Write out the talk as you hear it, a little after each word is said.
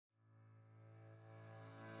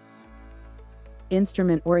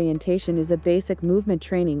Instrument orientation is a basic movement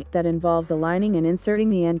training that involves aligning and inserting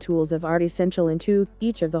the end tools of ArtiSential into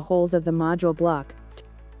each of the holes of the module block.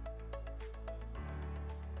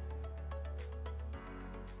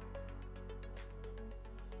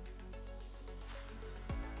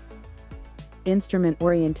 Instrument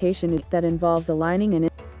orientation that involves aligning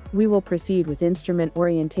and we will proceed with instrument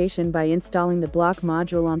orientation by installing the block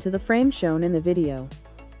module onto the frame shown in the video.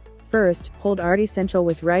 First, hold ArtiSential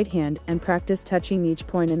with right hand and practice touching each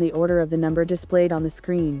point in the order of the number displayed on the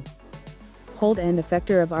screen. Hold end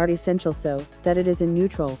effector of ArtiSential so that it is in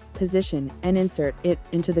neutral position and insert it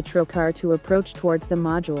into the trocar to approach towards the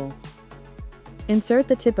module. Insert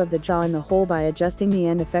the tip of the jaw in the hole by adjusting the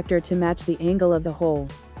end effector to match the angle of the hole,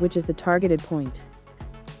 which is the targeted point.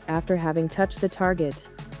 After having touched the target,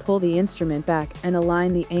 pull the instrument back and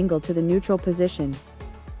align the angle to the neutral position.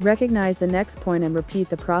 Recognize the next point and repeat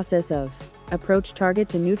the process of approach target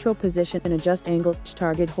to neutral position and adjust angle,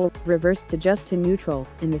 target hold, reverse, adjust to neutral,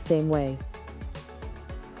 in the same way.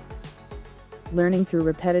 Learning through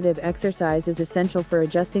repetitive exercise is essential for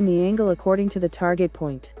adjusting the angle according to the target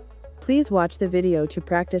point. Please watch the video to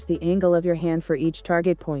practice the angle of your hand for each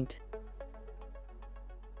target point.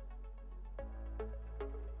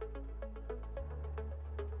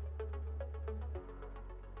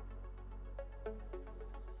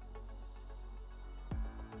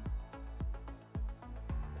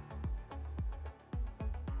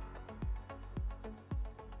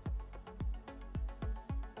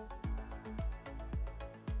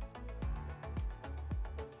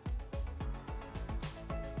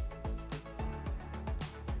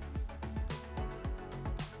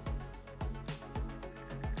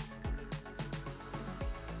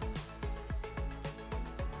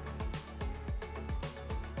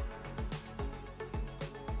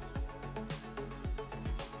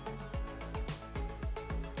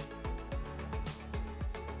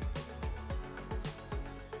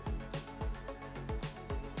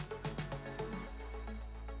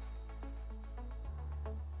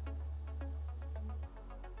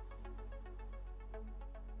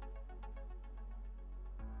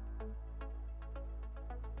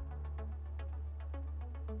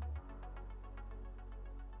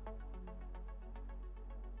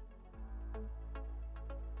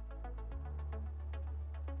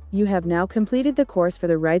 You have now completed the course for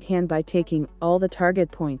the right hand by taking all the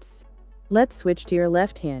target points. Let's switch to your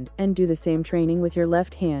left hand and do the same training with your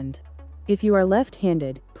left hand. If you are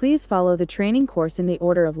left-handed, please follow the training course in the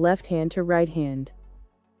order of left hand to right hand.